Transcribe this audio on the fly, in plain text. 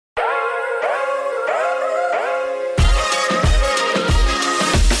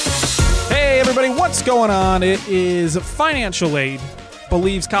everybody, what's going on? It is Financial Aid,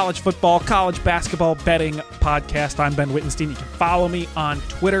 Believes College Football, College Basketball Betting Podcast. I'm Ben Wittenstein. You can follow me on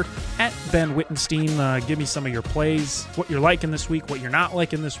Twitter at Ben Wittenstein. Give me some of your plays, what you're liking this week, what you're not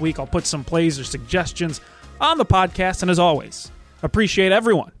liking this week. I'll put some plays or suggestions on the podcast. And as always, appreciate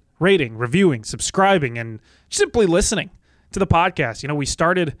everyone rating, reviewing, subscribing, and simply listening to the podcast. You know, we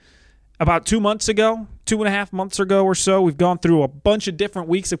started about 2 months ago, 2.5 months ago or so. We've gone through a bunch of different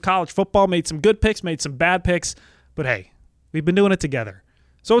weeks of college football, made some good picks, made some bad picks. But hey, we've been doing it together.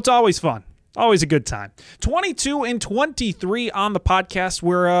 So it's always fun. Always a good time. 22-23 on the podcast.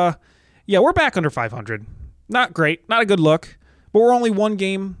 We're back under 500. Not great. Not a good look. But we're only one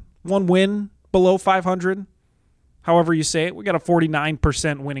game, one win below 500. However you say it. We got a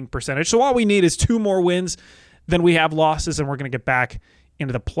 49% winning percentage. So all we need is 2 more wins than we have losses, and we're going to get back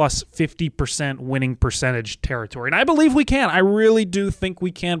into the plus 50% winning percentage territory. And I believe we can. I really do think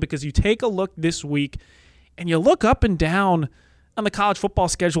we can, because you take a look this week and you look up and down on the college football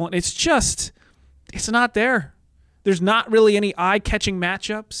schedule, and it's not there. There's not really any eye-catching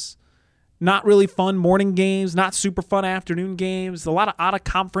matchups, not really fun morning games, not super fun afternoon games, a lot of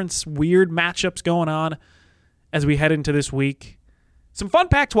out-of-conference weird matchups going on as we head into this week. Some fun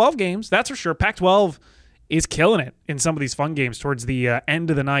Pac-12 games, that's for sure. Pac-12 is killing it in some of these fun games towards the end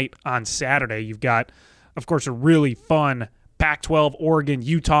of the night on Saturday. You've got, of course, a really fun Pac-12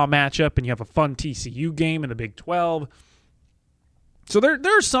 Oregon-Utah matchup, and you have a fun TCU game in the Big 12. So there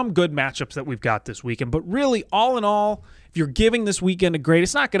are some good matchups that we've got this weekend, but really, all in all, if you're giving this weekend a grade,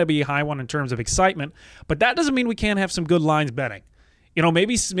 it's not going to be a high one in terms of excitement, but that doesn't mean we can't have some good lines betting. You know,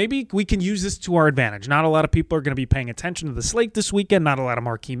 maybe we can use this to our advantage. Not a lot of people are going to be paying attention to the slate this weekend, not a lot of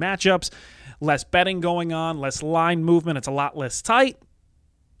marquee matchups, less betting going on, less line movement. It's a lot less tight.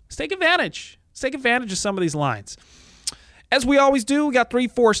 Let's take advantage. Let's take advantage of some of these lines. As we always do, we got 3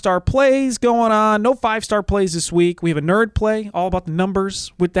 4-star plays going on. No 5-star plays this week. We have a nerd play, all about the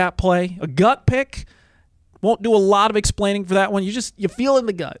numbers with that play. A gut pick. Won't do a lot of explaining for that one. You feel it in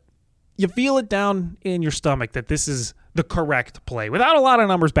the gut. You feel it down in your stomach that this is the correct play without a lot of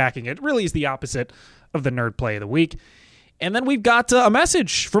numbers backing it. It really is the opposite of the nerd play of the week. And then we've got a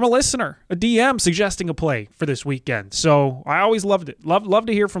message from a listener, a DM suggesting a play for this weekend. So I always loved it. Love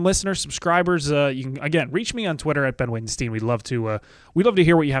to hear from listeners, subscribers. You can, again, reach me on Twitter at Ben Wittenstein. We'd love to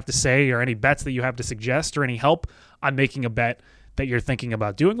hear what you have to say, or any bets that you have to suggest, or any help on making a bet that you're thinking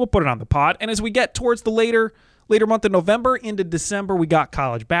about doing. We'll put it on the pod. And as we get towards the later month of November into December, we got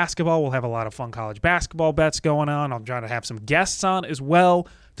college basketball. We'll have a lot of fun college basketball bets going on. I'm trying to have some guests on as well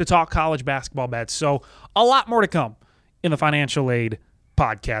to talk college basketball bets. So a lot more to come in the Financial Aid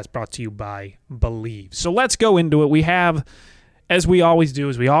podcast, brought to you by Believe. So let's go into it. We have, as we always do,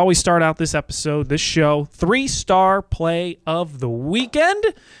 as we always start out this episode, this show, 3-star play of the weekend.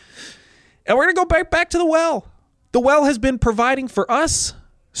 And we're going to go back to the well. The well has been providing for us,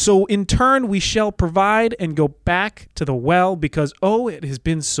 so in turn we shall provide and go back to the well, because, it has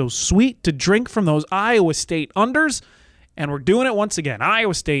been so sweet to drink from those Iowa State unders. And we're doing it once again.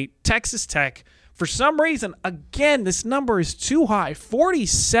 Iowa State, Texas Tech. For some reason, again, this number is too high,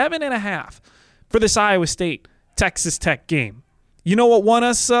 47.5 for this Iowa State-Texas Tech game. You know what won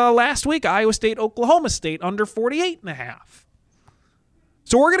us last week? Iowa State-Oklahoma State under 48.5.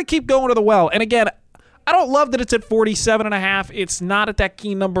 So we're going to keep going to the well. And again, I don't love that it's at 47.5. It's not at that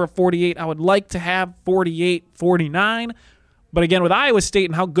key number of 48. I would like to have 48, 49. But again, with Iowa State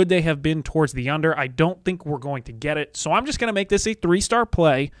and how good they have been towards the under, I don't think we're going to get it. So I'm just going to make this a 3-star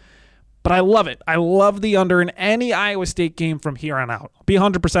play. But I love it. I love the under in any Iowa State game from here on out. I'll be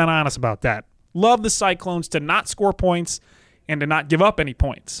 100% honest about that. Love the Cyclones to not score points and to not give up any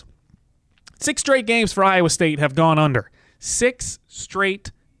points. 6 straight games for Iowa State have gone under. 6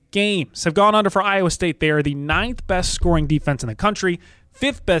 straight games have gone under for Iowa State. They are the 9th best scoring defense in the country,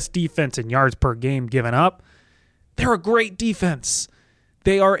 5th best defense in yards per game given up. They're a great defense.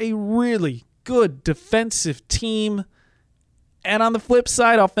 They are a really good defensive team. And on the flip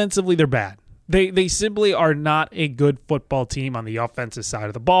side, offensively, they're bad. They simply are not a good football team on the offensive side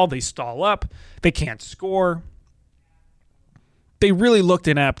of the ball. They stall up. They can't score. They really looked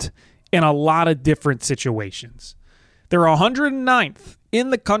inept in a lot of different situations. They're 109th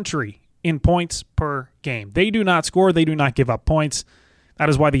in the country in points per game. They do not score. They do not give up points. That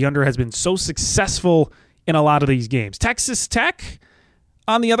is why the under has been so successful in a lot of these games. Texas Tech,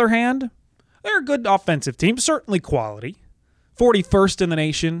 on the other hand, they're a good offensive team, certainly quality. 41st in the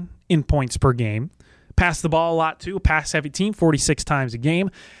nation in points per game. Pass the ball a lot too, a pass-heavy team, 46 times a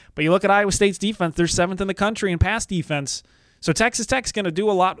game. But you look at Iowa State's defense, they're 7th in the country in pass defense. So Texas Tech's going to do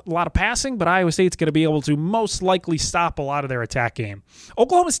a lot of passing, but Iowa State's going to be able to most likely stop a lot of their attack game.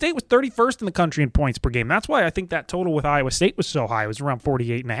 Oklahoma State was 31st in the country in points per game. That's why I think that total with Iowa State was so high. It was around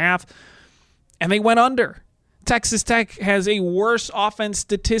 48.5, and they went under. Texas Tech has a worse offense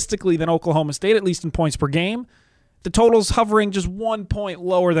statistically than Oklahoma State, at least in points per game. The total's hovering just 1 point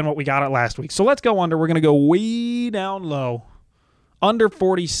lower than what we got at last week. So let's go under. We're going to go way down low. Under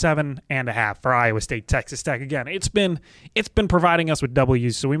 47.5 for Iowa State, Texas Tech. Again, it's been providing us with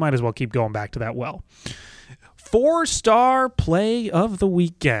W's, so we might as well keep going back to that well. 4-star play of the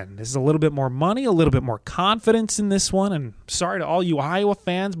weekend. This is a little bit more money, a little bit more confidence in this one. And sorry to all you Iowa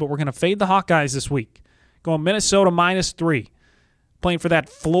fans, but we're going to fade the Hawkeyes this week. Going Minnesota -3. Playing for that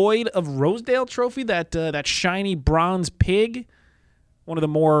Floyd of Rosedale trophy, that shiny bronze pig. One of the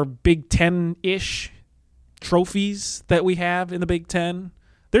more Big Ten-ish trophies that we have in the Big Ten.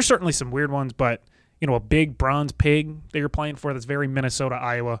 There's certainly some weird ones, but a big bronze pig that you're playing for that's very Minnesota,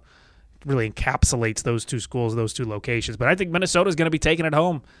 Iowa, really encapsulates those two schools, those two locations. But I think Minnesota's going to be taking it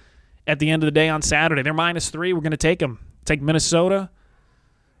home at the end of the day on Saturday. They're -3. We're going to take them. Take Minnesota.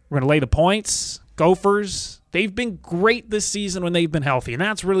 We're going to lay the points. Gophers, they've been great this season when they've been healthy, and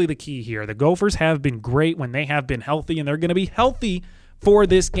that's really the key here. The Gophers have been great when they have been healthy, and they're going to be healthy for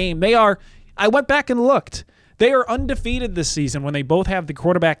this game. I went back and looked. They are undefeated this season when they both have the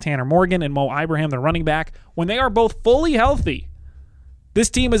quarterback Tanner Morgan and Mo Ibrahim, the running back. When they are both fully healthy, this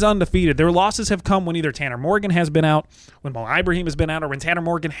team is undefeated. Their losses have come when either Tanner Morgan has been out, when Mo Ibrahim has been out, or when Tanner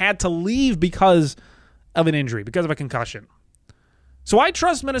Morgan had to leave because of an injury, because of a concussion. So I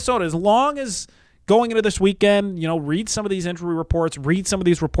trust Minnesota as long as going into this weekend, read some of these injury reports, read some of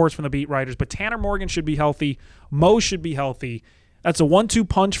these reports from the beat writers, but Tanner Morgan should be healthy. Mo should be healthy. That's a 1-2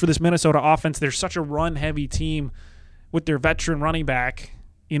 punch for this Minnesota offense. They're such a run-heavy team with their veteran running back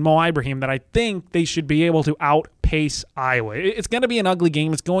in Mo Ibrahim that I think they should be able to outpace Iowa. It's going to be an ugly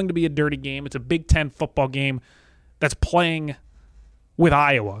game. It's going to be a dirty game. It's a Big Ten football game that's playing with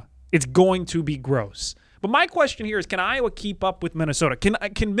Iowa. It's going to be gross. But my question here is, can Iowa keep up with Minnesota?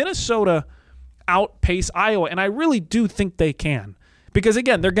 Can Minnesota outpace Iowa? And I really do think they can. Because,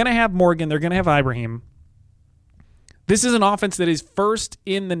 again, they're going to have Morgan. They're going to have Ibrahim. This is an offense that is first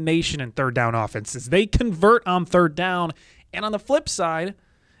in the nation in third down offenses. They convert on third down. And on the flip side,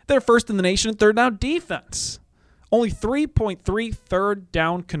 they're first in the nation in third down defense. Only 3.3 third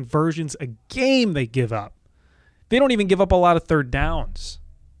down conversions a game they give up. They don't even give up a lot of third downs.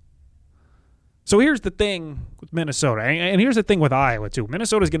 So here's the thing with Minnesota, and here's the thing with Iowa, too.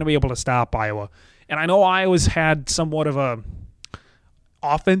 Minnesota's going to be able to stop Iowa. And I know Iowa's had somewhat of a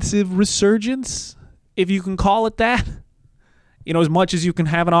offensive resurgence, if you can call it that. As much as you can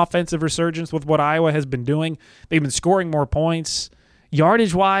have an offensive resurgence with what Iowa has been doing, they've been scoring more points.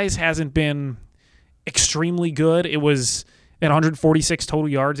 Yardage-wise, hasn't been extremely good. It was at 146 total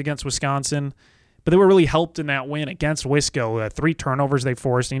yards against Wisconsin. But they were really helped in that win against Wisco. 3 turnovers they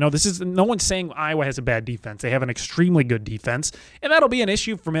forced. This is no one's saying Iowa has a bad defense. They have an extremely good defense, and that'll be an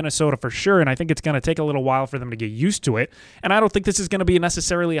issue for Minnesota for sure. And I think it's going to take a little while for them to get used to it. And I don't think this is going to be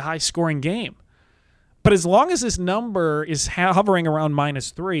necessarily a high-scoring game. But as long as this number is hovering around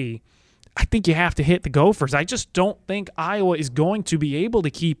 -3, I think you have to hit the Gophers. I just don't think Iowa is going to be able to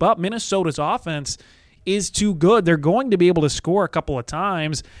keep up. Minnesota's offense is too good. They're going to be able to score a couple of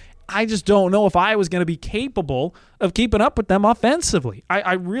times. I just don't know if Iowa's going to be capable of keeping up with them offensively.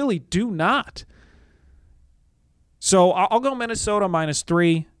 I really do not. So I'll go Minnesota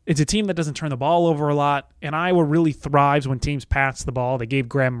 -3. It's a team that doesn't turn the ball over a lot, and Iowa really thrives when teams pass the ball. They gave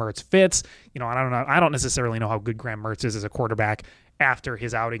Graham Mertz fits. I don't necessarily know how good Graham Mertz is as a quarterback after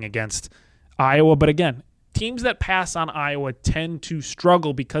his outing against Iowa. But again, teams that pass on Iowa tend to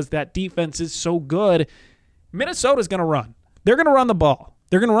struggle because that defense is so good. Minnesota's going to run. They're going to run the ball.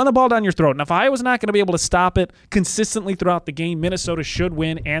 They're going to run the ball down your throat. And if Iowa's not going to be able to stop it consistently throughout the game, Minnesota should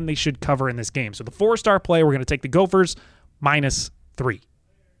win, and they should cover in this game. So the 4-star play, we're going to take the Gophers -3.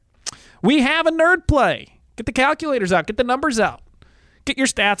 We have a nerd play. Get the calculators out. Get the numbers out. Get your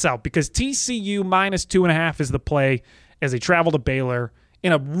stats out, because TCU -2.5 is the play as they travel to Baylor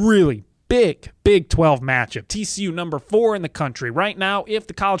in a really big Big 12 matchup. TCU number 4 in the country. Right now, if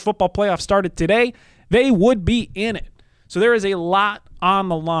the college football playoff started today, they would be in it. So there is a lot on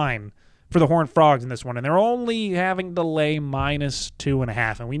the line for the Horned Frogs in this one, and they're only having to lay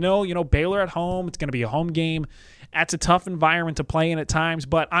 -2.5. And we know, Baylor at home, it's going to be a home game. That's a tough environment to play in at times,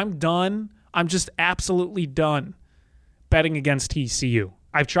 but I'm done. I'm just absolutely done betting against TCU.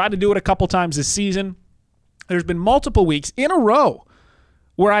 I've tried to do it a couple times this season. There's been multiple weeks in a row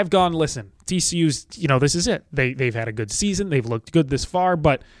where I've gone, listen, TCU's, this is it. They've had a good season. They've looked good this far,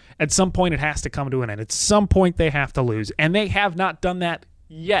 but at some point it has to come to an end. At some point they have to lose, and they have not done that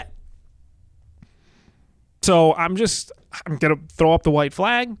yet. So I'm going to throw up the white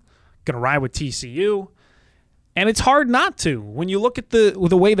flag, going to ride with TCU, and it's hard not to. When you look at the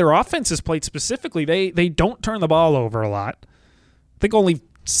way their offense is played specifically, they don't turn the ball over a lot. I think only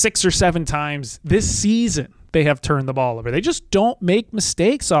 6 or 7 times this season they have turned the ball over. They just don't make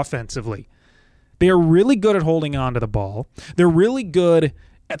mistakes offensively. They are really good at holding on to the ball. They're really good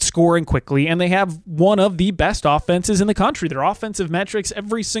at scoring quickly, and they have one of the best offenses in the country. Their offensive metrics,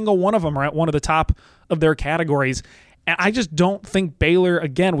 every single one of them are at one of the top of their categories. And I just don't think Baylor,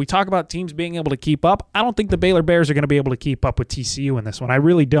 again, we talk about teams being able to keep up. I don't think the Baylor Bears are going to be able to keep up with TCU in this one. I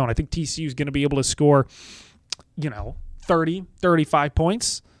really don't. I think TCU is going to be able to score, 30, 35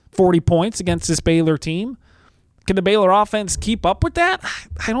 points, 40 points against this Baylor team. Can the Baylor offense keep up with that?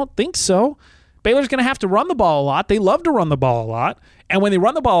 I don't think so. Baylor's going to have to run the ball a lot. They love to run the ball a lot. And when they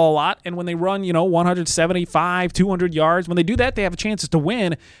run the ball a lot and when they run, 175, 200 yards, when they do that, they have chances to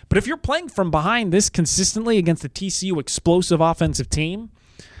win. But if you're playing from behind this consistently against the TCU explosive offensive team,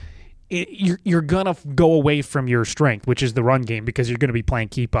 you're going to go away from your strength, which is the run game, because you're going to be playing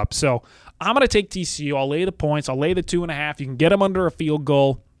keep up. So I'm going to take TCU. I'll lay the points. I'll lay the 2.5. You can get them under a field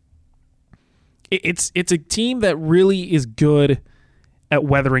goal. It's a team that really is good at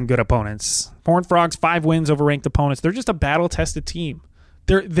weathering good opponents. Horned Frogs, 5 wins over ranked opponents. They're just a battle-tested team.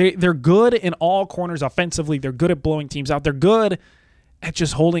 They're good in all corners offensively. They're good at blowing teams out. They're good at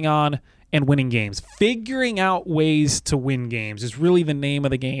just holding on and winning games. Figuring out ways to win games is really the name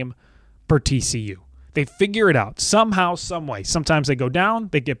of the game for TCU. They figure it out somehow, some way. Sometimes they go down,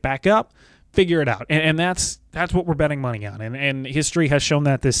 they get back up, figure it out. And that's what we're betting money on. And history has shown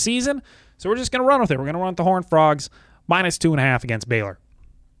that this season. So we're just going to run with it. We're going to run with the Horned Frogs minus 2.5 against Baylor.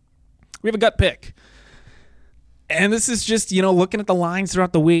 We have a gut pick. And this is just, looking at the lines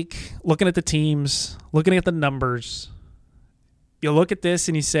throughout the week, looking at the teams, looking at the numbers. You look at this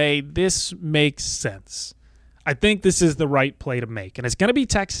and you say, this makes sense. I think this is the right play to make. And it's going to be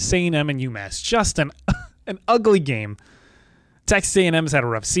Texas A&M and UMass. Just an ugly game. Texas A&M's had a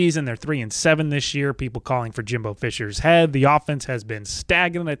rough season. They're 3-7 this year. People calling for Jimbo Fisher's head. The offense has been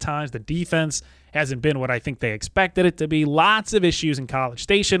stagnant at times. The defense hasn't been what I think they expected it to be. Lots of issues in College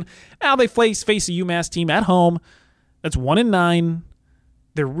Station. Now they face a UMass team at home that's 1-9.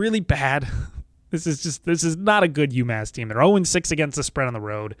 They're really bad. This is not a good UMass team. They're 0-6 against the spread on the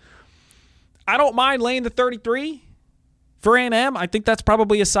road. I don't mind laying the 33 for A&M. I think that's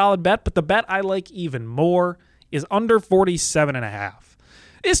probably a solid bet, but the bet I like even more is under 47.5.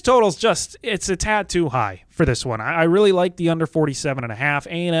 This total's it's a tad too high for this one. I really like the under 47.5.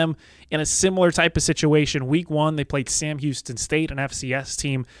 A&M in a similar type of situation. Week 1, they played Sam Houston State, an FCS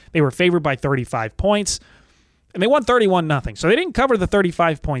team. They were favored by 35 points, and they won 31-0. So they didn't cover the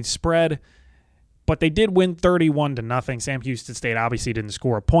 35-point spread, but they did win 31-0. Sam Houston State obviously didn't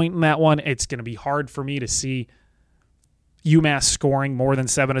score a point in that one. It's going to be hard for me to see UMass scoring more than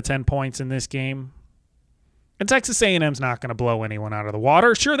 7 to 10 points in this game. And Texas A&M's not going to blow anyone out of the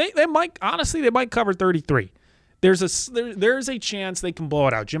water. Sure, they might cover 33. There's a chance they can blow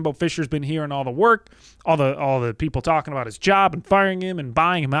it out. Jimbo Fisher's been hearing all the work, all the people talking about his job and firing him and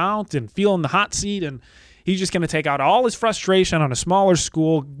buying him out and feeling the hot seat, and he's just going to take out all his frustration on a smaller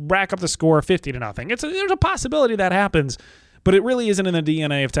school, rack up the score 50-0. There's a possibility that happens, but it really isn't in the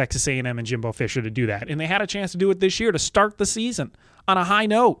DNA of Texas A&M and Jimbo Fisher to do that. And they had a chance to do it this year to start the season on a high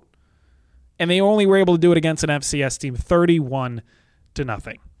note. And they only were able to do it against an FCS team 31-0.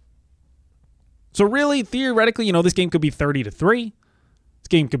 So really, theoretically, this game could be 30-3. This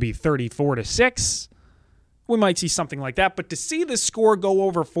game could be 34-6. We might see something like that. But to see the score go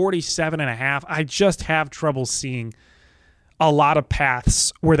over 47.5, I just have trouble seeing a lot of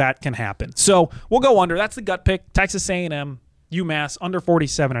paths where that can happen. So we'll go under. That's the gut pick. Texas A&M, UMass, under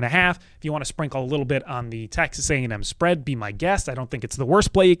 47.5. If you want to sprinkle a little bit on the Texas A&M spread, be my guest. I don't think it's the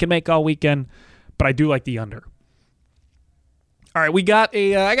worst play you can make all weekend, but I do like the under. All right, I got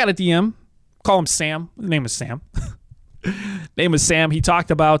a DM. Call him Sam. His name is Sam. He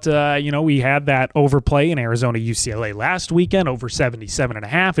talked about, we had that overplay in Arizona UCLA last weekend, over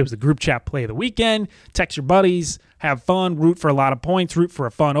 77.5. It was the group chat play of the weekend. Text your buddies, have fun, root for a lot of points, root for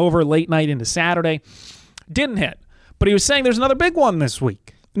a fun over late night into Saturday. Didn't hit. But he was saying there's another big one this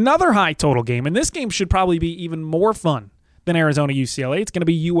week. Another high total game. And this game should probably be even more fun than Arizona UCLA. It's going to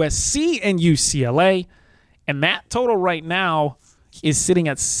be USC and UCLA. And that total right now is sitting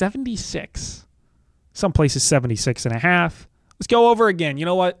at 76. Some places 76.5. Let's go over again. You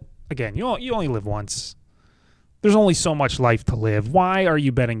know what? Again, you only live once. There's only so much life to live. Why are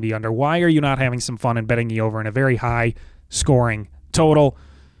you betting the under? Why are you not having some fun and betting the over in a very high scoring total?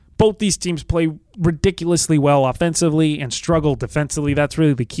 Both these teams play ridiculously well offensively and struggle defensively. That's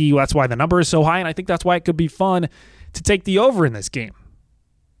really the key. That's why the number is so high, and I think that's why it could be fun to take the over in this game.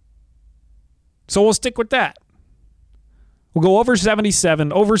 So we'll stick with that. We'll go over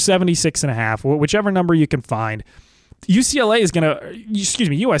 77, over 76.5, whichever number you can find. USC is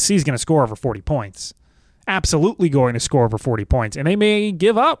going to score over 40 points. Absolutely going to score over 40 points, and they may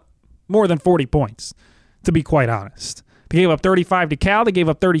give up more than 40 points, to be quite honest. They gave up 35 to Cal. They gave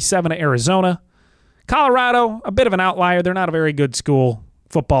up 37 to Arizona. Colorado, a bit of an outlier. They're not a very good school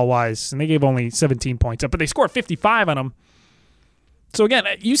football-wise, and they gave only 17 points up, but they scored 55 on them. So again,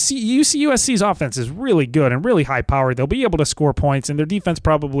 USC's offense is really good and really high-powered. They'll be able to score points, and their defense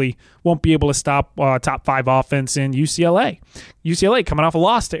probably won't be able to stop top 5 offense in UCLA. UCLA coming off a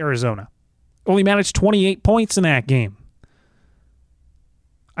loss to Arizona. Only managed 28 points in that game.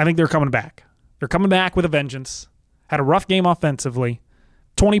 I think they're coming back. They're coming back with a vengeance. Had a rough game offensively.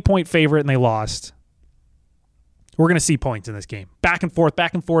 20-point favorite, and they lost. We're going to see points in this game. Back and forth,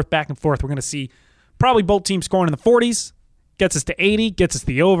 back and forth, back and forth. We're going to see probably both teams scoring in the 40s. Gets us to 80, gets us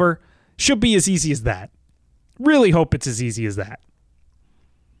the over. Should be as easy as that. Really hope it's as easy as that.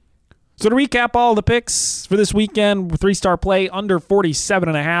 So to recap all the picks for this weekend, 3-star play, under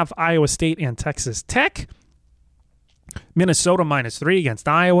 47.5, Iowa State and Texas Tech. Minnesota -3 against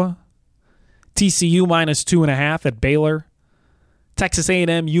Iowa. TCU -2.5 at Baylor. Texas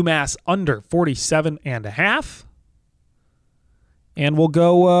A&M, UMass under 47.5. And we'll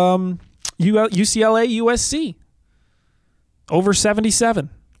go UCLA, USC. Over 77.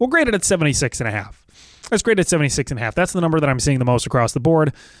 We'll grade it at 76.5. Let's grade it at 76.5. That's the number that I'm seeing the most across the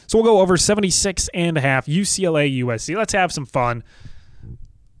board. So we'll go over 76.5, UCLA, USC. Let's have some fun.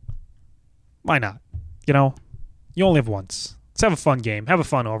 Why not? You know, you only live once. Let's have a fun game. Have a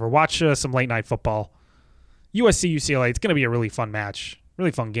fun over. Watch some late-night football. USC, UCLA, it's going to be a really fun match.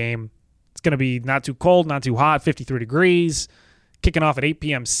 Really fun game. It's going to be not too cold, not too hot, 53 degrees. Kicking off at 8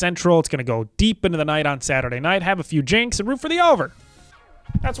 p.m. Central. It's going to go deep into the night on Saturday night. Have a few jinks and root for the over.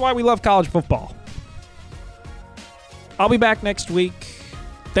 That's why we love college football. I'll be back next week.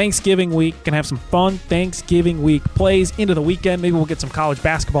 Thanksgiving week. Gonna have some fun Thanksgiving week plays into the weekend. Maybe we'll get some college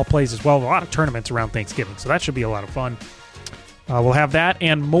basketball plays as well. A lot of tournaments around Thanksgiving, so that should be a lot of fun. We'll have that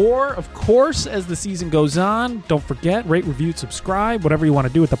and more, of course, as the season goes on. Don't forget, rate, review, subscribe, whatever you want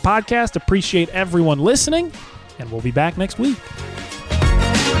to do with the podcast. Appreciate everyone listening, and we'll be back next week.